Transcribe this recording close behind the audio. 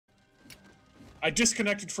I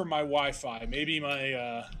disconnected from my Wi-Fi. Maybe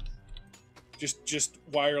my just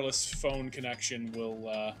wireless phone connection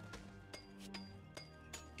will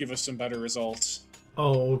give us some better results.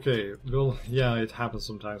 Oh, okay. Well, yeah, it happens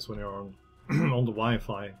sometimes when you're on on the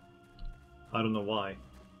Wi-Fi. I don't know why.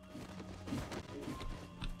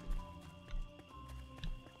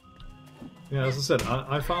 Yeah, as I said,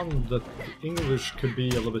 I found that English could be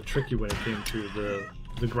a little bit tricky when it came to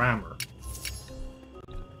the grammar.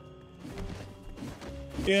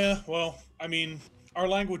 Yeah, well, I mean, our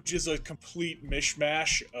language is a complete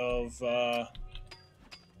mishmash of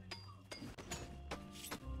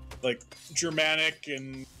like Germanic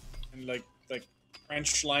and like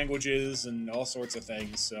French languages and all sorts of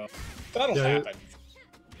things. So that'll happen.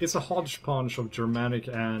 It's a hodgepodge of Germanic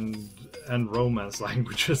and Romance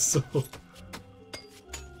languages. So.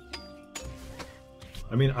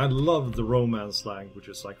 I mean, I love the Romance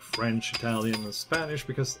languages like French, Italian, and Spanish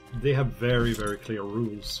because they have very, very clear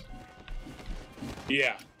rules.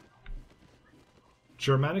 Yeah.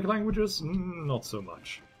 Germanic languages? Not so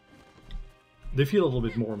much. They feel a little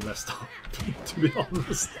bit more messed up, to be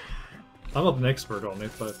honest. I'm not an expert on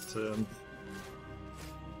it, but...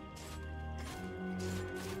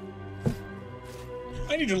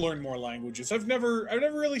 I need to learn more languages. I've never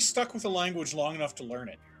really stuck with a language long enough to learn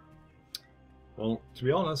it. Well, to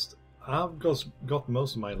be honest, I've got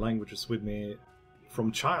most of my languages with me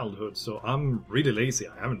from childhood, so I'm really lazy.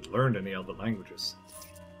 I haven't learned any other languages.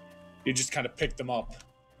 You just kind of picked them up.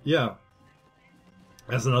 Yeah.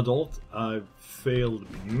 As an adult, I've failed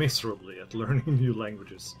miserably at learning new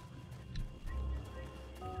languages.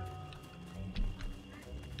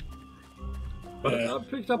 But I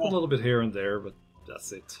picked up a little bit here and there, but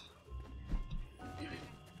that's it.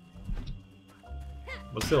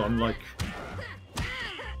 But still, I'm like...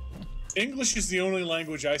 English is the only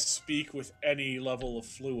language I speak with any level of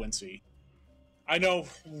fluency. I know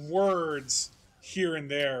words here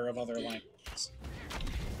and there of other languages.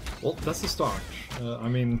 Well, that's the start. I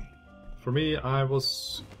mean, for me, I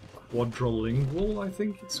was quadrilingual, I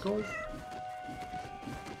think it's called.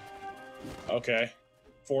 Okay.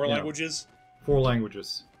 4 languages? 4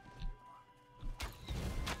 languages.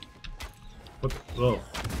 But, well...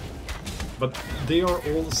 But they are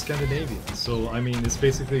all Scandinavian, so I mean, it's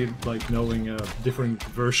basically like knowing a different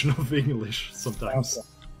version of English sometimes.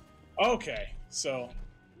 Okay, so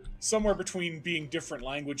somewhere between being different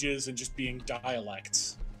languages and just being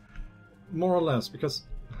dialects. More or less, because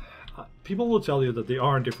people will tell you that they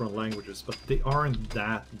are different languages, but they aren't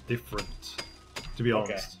that different, to be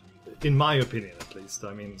honest. In my opinion, at least.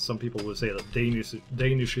 I mean, some people will say that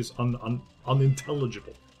Danish is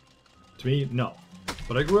unintelligible. To me, no.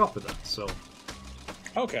 But I grew up with that, so...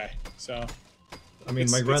 Okay, so... I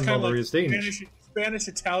mean, my grandmother like is Danish. Spanish,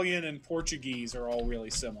 Italian, and Portuguese are all really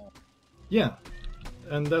similar. Yeah,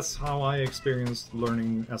 and that's how I experienced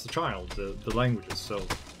learning as a child, the languages, so...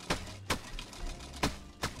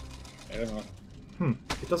 I don't know.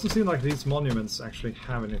 It doesn't seem like these monuments actually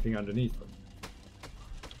have anything underneath them.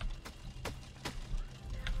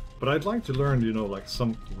 But I'd like to learn, you know, like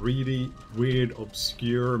some really weird,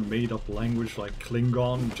 obscure, made-up language like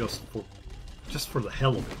Klingon, just for the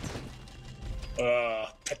hell of it.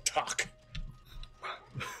 Petak.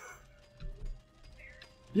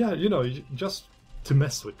 Yeah, you know, just to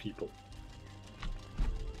mess with people.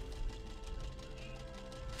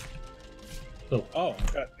 Oh,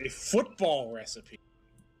 got a football recipe.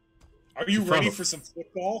 Are you ready for some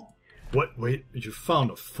football? What? Wait, you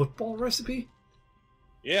found a football recipe?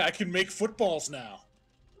 Yeah, I can make footballs now.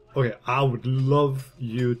 Okay, I would love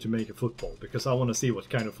you to make a football, because I want to see what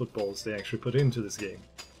kind of footballs they actually put into this game.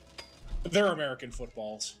 They're American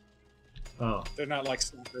footballs. Oh. They're not like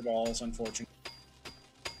soccer balls, unfortunately.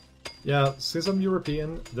 Yeah, since I'm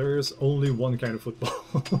European, there's only one kind of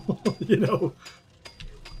football, you know?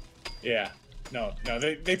 Yeah. No,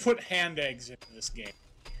 they put hand eggs into this game.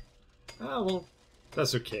 Ah, well,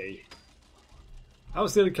 that's okay. I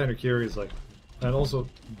was still kind of curious, like, and also,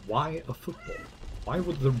 why a football? Why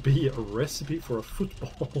would there be a recipe for a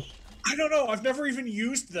football? I don't know. I've never even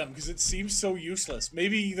used them because it seems so useless.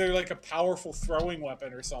 Maybe they're like a powerful throwing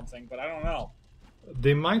weapon or something, but I don't know.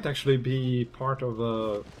 They might actually be part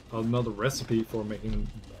of another recipe for making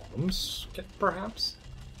bombs, perhaps?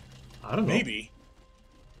 I don't know. Maybe.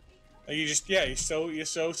 You just, you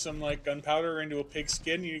sow some like gunpowder into a pig's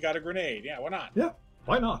skin and you got a grenade. Yeah, why not? Yeah,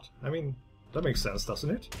 why not? I mean, that makes sense, doesn't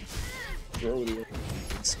it? Throw the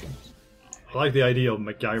pig's skin. I like the idea of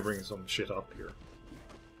MacGyvering some shit up here.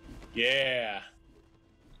 Yeah.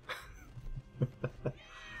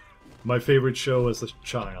 My favorite show as a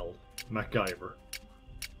child, MacGyver.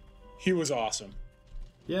 He was awesome.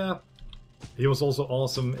 Yeah. He was also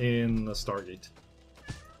awesome in Stargate.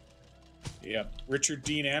 Yep. Richard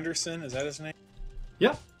Dean Anderson, is that his name?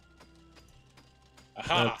 Yeah.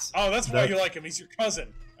 Aha! That's why you like him. He's your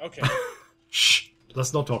cousin. Okay. Shh!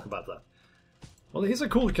 Let's not talk about that. Well, he's a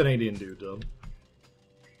cool Canadian dude, though.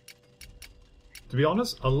 To be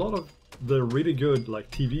honest, a lot of the really good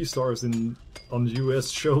like TV stars on US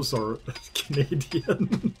shows are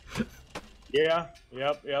Canadian. Yeah.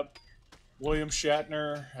 Yep. William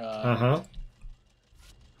Shatner.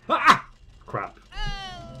 Ah! Crap.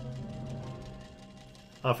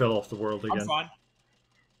 I fell off the world again. I'm fine.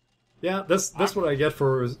 Yeah, that's what I get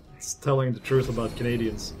for telling the truth about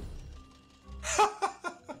Canadians.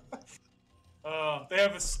 They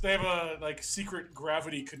have a like secret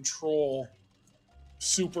gravity control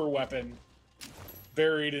super weapon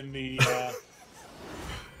buried in the.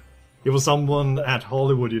 It was someone at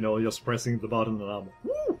Hollywood, just pressing the button and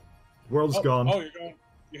woo! World's gone. Oh,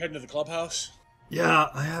 you're heading to the clubhouse? Yeah,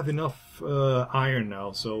 I have enough iron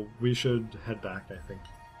now, so we should head back, I think.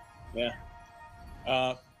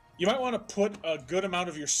 Yeah. You might want to put a good amount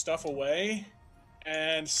of your stuff away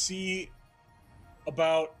and see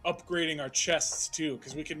about upgrading our chests too,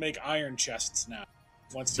 because we can make iron chests now.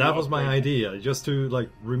 That was my idea, just to like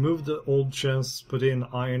remove the old chests, put in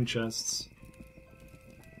iron chests,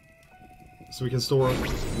 so we can store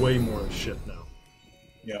way more shit now.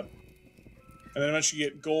 Yep. And then once you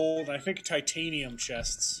get gold, and I think titanium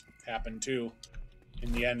chests happen too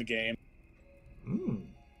in the end game.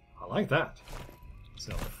 I like that.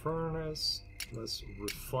 So furnace, let's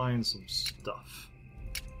refine some stuff.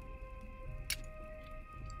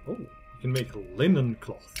 Oh, we can make linen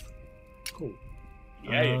cloth. Cool.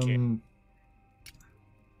 Yeah, you can.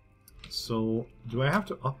 So, do I have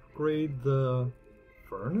to upgrade the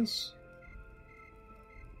furnace?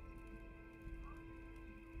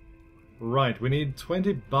 Right, we need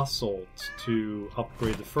 20 basalt to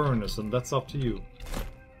upgrade the furnace, and that's up to you.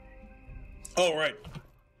 Oh, right.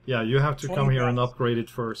 Yeah, you have to come here and upgrade it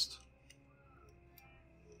first.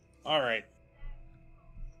 Alright.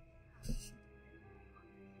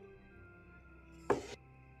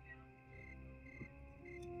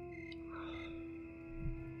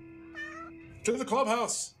 To the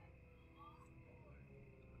clubhouse!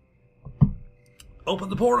 Open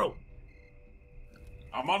the portal!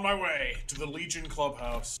 I'm on my way to the Legion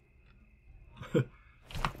Clubhouse.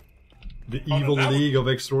 The Evil League of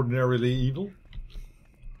Extraordinarily Evil?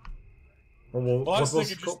 Or well, I was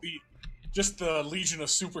thinking just the Legion of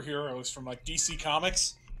Superheroes from like DC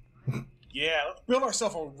Comics. Yeah, let's build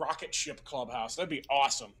ourselves a rocket ship clubhouse. That'd be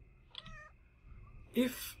awesome.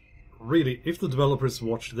 If the developers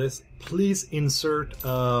watch this, please insert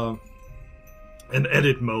an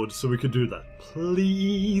edit mode so we could do that.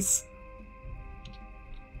 Please!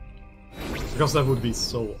 Because that would be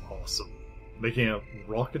so awesome. Making a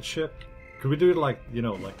rocket ship. Could we do it like,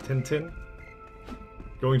 like Tintin?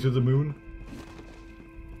 Going to the moon?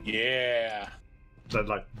 Yeah. That,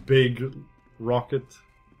 like, big rocket.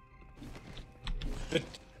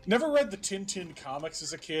 Never read the Tintin comics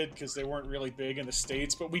as a kid because they weren't really big in the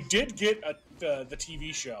States, but we did get the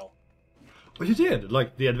TV show. Oh, you did?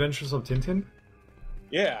 Like, The Adventures of Tintin?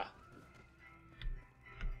 Yeah.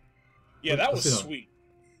 Yeah, that was sweet.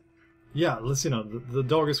 Yeah, let's the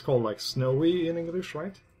dog is called, like, Snowy in English,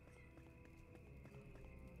 right?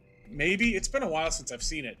 Maybe. It's been a while since I've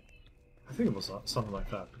seen it. I think it was something like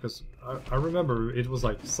that, because I remember it was,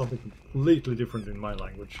 like, something completely different in my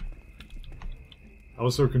language. I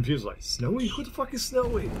was so confused, like, Snowy? Who the fuck is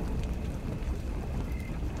Snowy?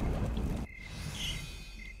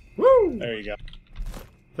 Woo! There you go.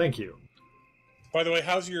 Thank you. By the way,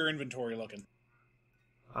 how's your inventory looking?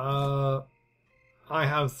 I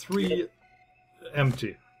have 3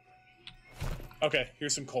 empty. Okay,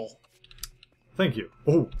 here's some coal. Thank you.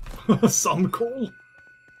 Oh, some coal?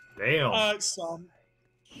 Damn. Some.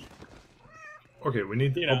 Okay, we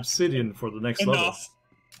need obsidian for the next level.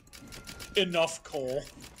 Enough coal.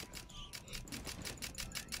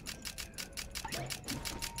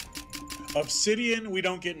 Obsidian we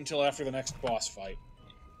don't get until after the next boss fight.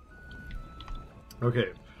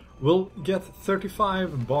 Okay. We'll get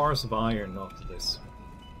 35 bars of iron after this.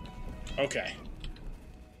 Okay.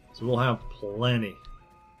 So we'll have plenty.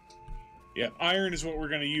 Yeah, iron is what we're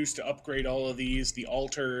going to use to upgrade all of these. The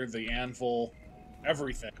altar, the anvil,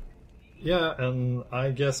 everything. Yeah, and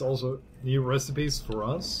I guess also new recipes for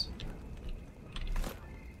us.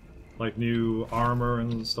 Like new armor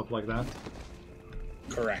and stuff like that.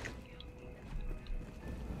 Correct.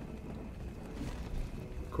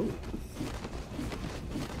 Cool.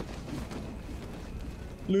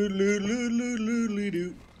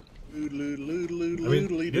 I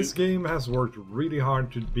mean, this game has worked really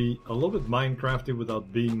hard to be a little bit Minecrafty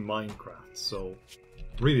without being Minecraft, so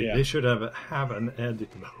really, they should have an edit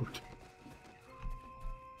mode.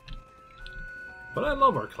 But I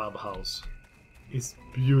love our clubhouse. It's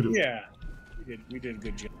beautiful. Yeah, we did a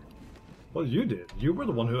good job. Well, you did. You were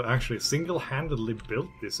the one who actually single-handedly built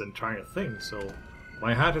this entire thing, so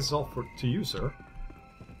my hat is off to you, sir.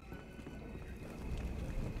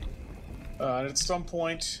 At some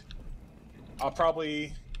point, I'll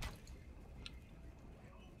probably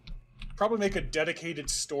make a dedicated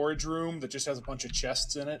storage room that just has a bunch of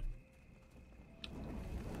chests in it.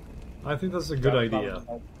 I think that's a good idea.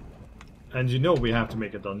 And you know we have to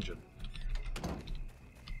make a dungeon.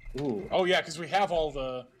 Ooh. Oh yeah, because we have all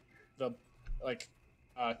the like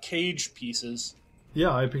cage pieces.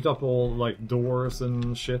 Yeah, I picked up all like doors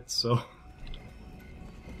and shit, so.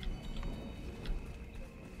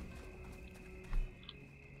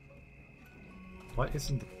 Why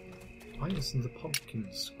isn't the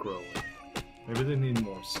pumpkins growing? Maybe they need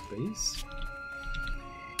more space?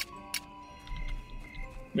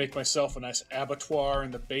 Make myself a nice abattoir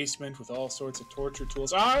in the basement with all sorts of torture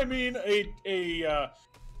tools. I mean, a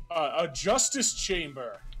justice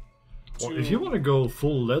chamber. Well, if you want to go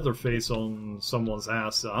full Leatherface on someone's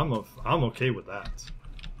ass, I'm okay with that.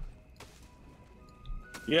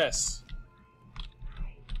 Yes.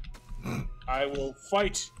 I will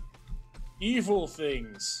fight evil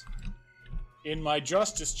things in my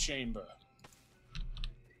justice chamber.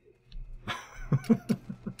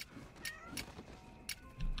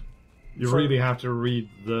 You really have to read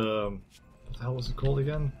the... What the hell was it called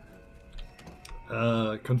again?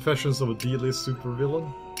 Confessions of a D-list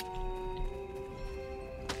supervillain?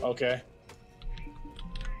 Okay.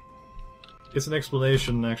 It's an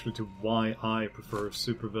explanation, actually, to why I prefer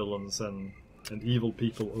supervillains and evil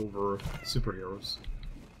people over superheroes.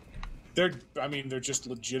 They're just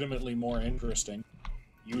legitimately more interesting,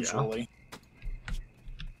 usually.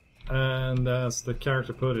 Yeah. And as the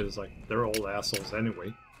character put it, it's like, they're all assholes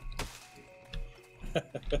anyway.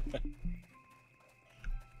 Okay,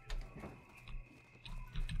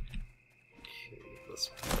 let's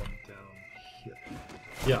put them down here.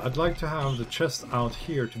 Yeah, I'd like to have the chest out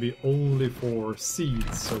here to be only for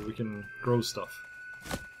seeds, so we can grow stuff.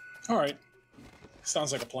 Alright.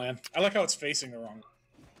 Sounds like a plan. I like how it's facing the wrong way.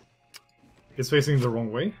 It's facing the wrong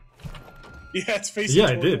way? Yeah, it's facing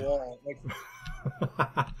toward the wall. Like,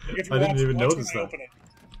 I didn't even notice that.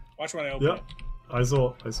 Watch when I open it. I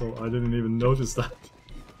saw. I didn't even notice that.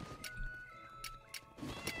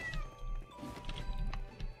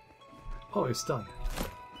 Oh, it's done.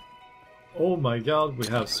 Oh my god, we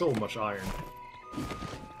have so much iron.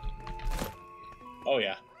 Oh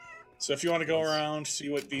yeah. So if you want to go around, see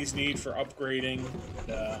what these need for upgrading.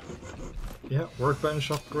 Yeah, workbench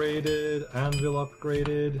upgraded, anvil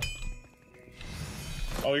upgraded.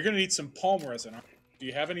 Oh, you're gonna need some palm resin. Do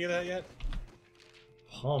you have any of that yet?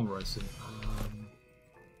 Palm resin.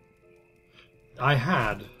 I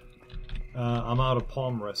had. I'm out of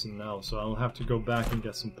palm resin now, so I'll have to go back and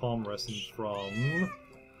get some palm resin from...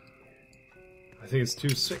 I think it's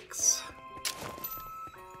 2.6.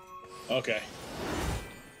 Okay.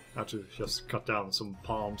 I have to just cut down some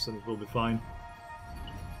palms and it will be fine.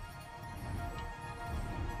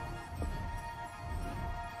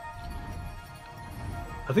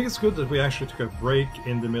 I think it's good that we actually took a break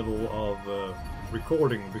in the middle of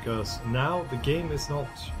recording, because now the game is not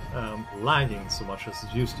lagging so much as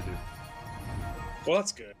it used to do. Well,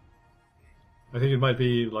 that's good. I think it might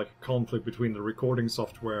be like a conflict between the recording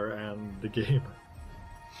software and the game.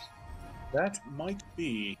 That might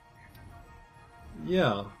be.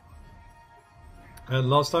 Yeah. And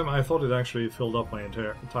last time I thought it actually filled up my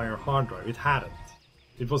entire hard drive. It hadn't.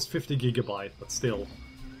 It was 50 gigabyte, but still,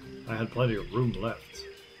 I had plenty of room left.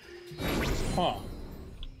 Huh.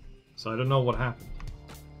 So I don't know what happened.